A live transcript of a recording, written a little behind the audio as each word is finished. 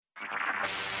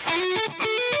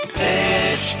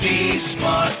HT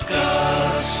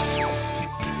Smartcast.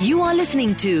 You are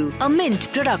listening to a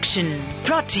Mint production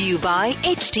brought to you by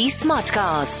HT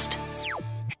Smartcast.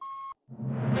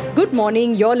 Good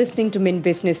morning. You're listening to Mint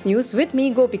Business News with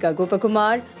me, Gopika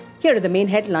Gopakumar. Here are the main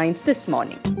headlines this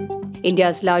morning.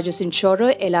 India's largest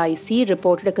insurer, LIC,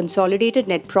 reported a consolidated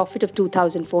net profit of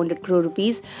 2,400 crore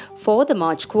rupees for the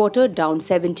March quarter, down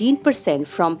 17%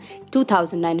 from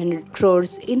 2,900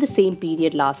 crores in the same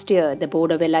period last year. The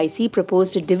board of LIC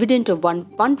proposed a dividend of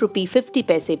 1 rupee 50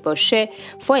 paise per share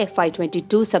for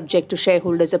FY22, subject to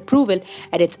shareholders' approval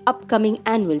at its upcoming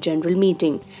annual general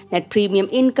meeting. Net premium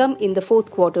income in the fourth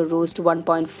quarter rose to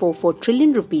 1.44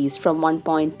 trillion rupees from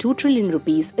 1.2 trillion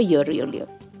rupees a year earlier.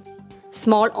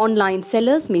 Small online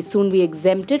sellers may soon be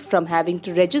exempted from having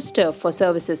to register for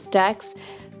services tax,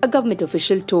 a government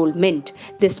official told Mint.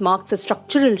 This marks a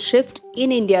structural shift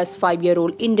in India's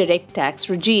 5-year-old indirect tax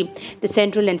regime. The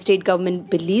central and state government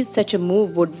believes such a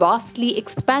move would vastly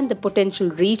expand the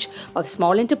potential reach of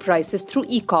small enterprises through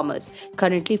e-commerce.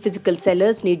 Currently, physical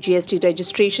sellers need GST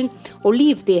registration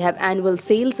only if they have annual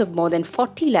sales of more than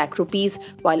 40 lakh rupees,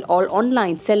 while all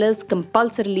online sellers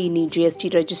compulsorily need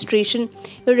GST registration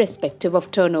irrespective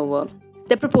of turnover.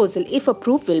 The proposal, if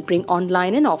approved, will bring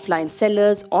online and offline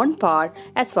sellers on par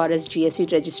as far as GST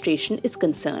registration is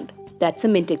concerned. That's a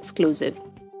Mint exclusive.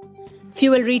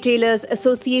 Fuel Retailers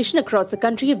Association across the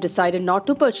country have decided not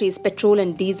to purchase petrol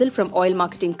and diesel from oil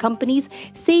marketing companies,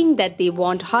 saying that they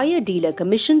want higher dealer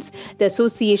commissions. The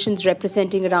associations,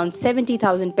 representing around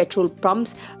 70,000 petrol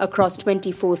pumps across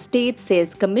 24 states,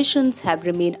 says commissions have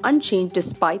remained unchanged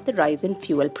despite the rise in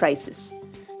fuel prices.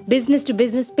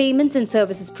 Business-to-business payments and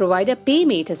services provider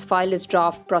Paymate has filed its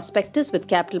draft prospectus with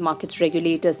capital markets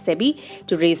regulator SEBI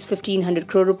to raise 1,500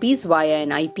 crore rupees via an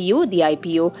IPO. The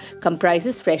IPO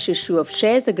comprises fresh issue of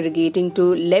shares aggregating to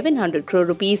 1,100 crore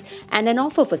rupees and an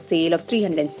offer for sale of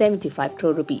 375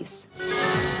 crore rupees.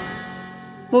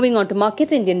 Moving on to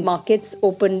markets, Indian markets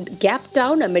opened gap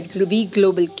down amid weak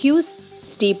global cues.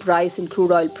 Steep rise in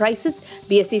crude oil prices.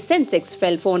 BSE Sensex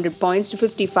fell 400 points to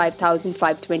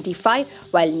 55,525,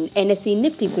 while NSE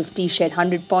Nifty 50 shed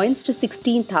 100 points to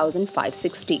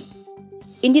 16,560.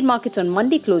 Indian markets on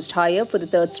Monday closed higher for the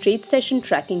third straight session,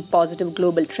 tracking positive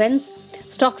global trends.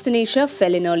 Stocks in Asia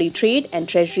fell in early trade and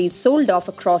treasuries sold off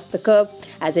across the curve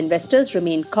as investors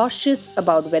remain cautious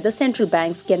about whether central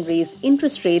banks can raise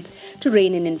interest rates to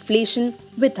rein in inflation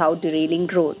without derailing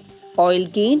growth. Oil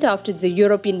gained after the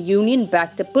European Union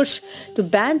backed a push to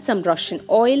ban some Russian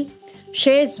oil.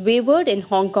 Shares wavered in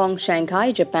Hong Kong,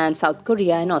 Shanghai, Japan, South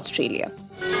Korea and Australia.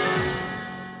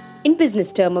 In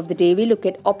business term of the day, we look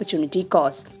at opportunity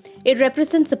cost. It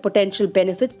represents the potential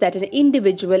benefits that an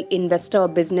individual investor or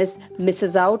business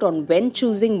misses out on when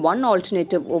choosing one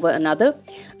alternative over another.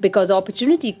 Because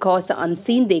opportunity costs are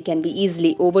unseen, they can be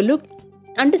easily overlooked.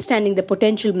 Understanding the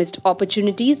potential missed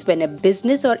opportunities when a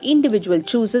business or individual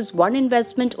chooses one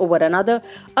investment over another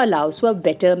allows for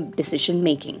better decision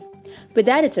making. With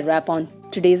that, it's a wrap on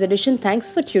today's edition.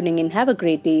 Thanks for tuning in. Have a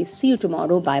great day. See you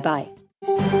tomorrow. Bye-bye.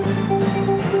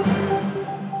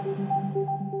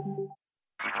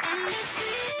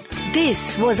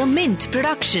 This was a Mint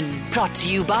production brought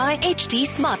to you by HT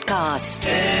Smartcast.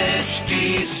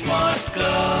 HT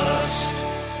Smartcast.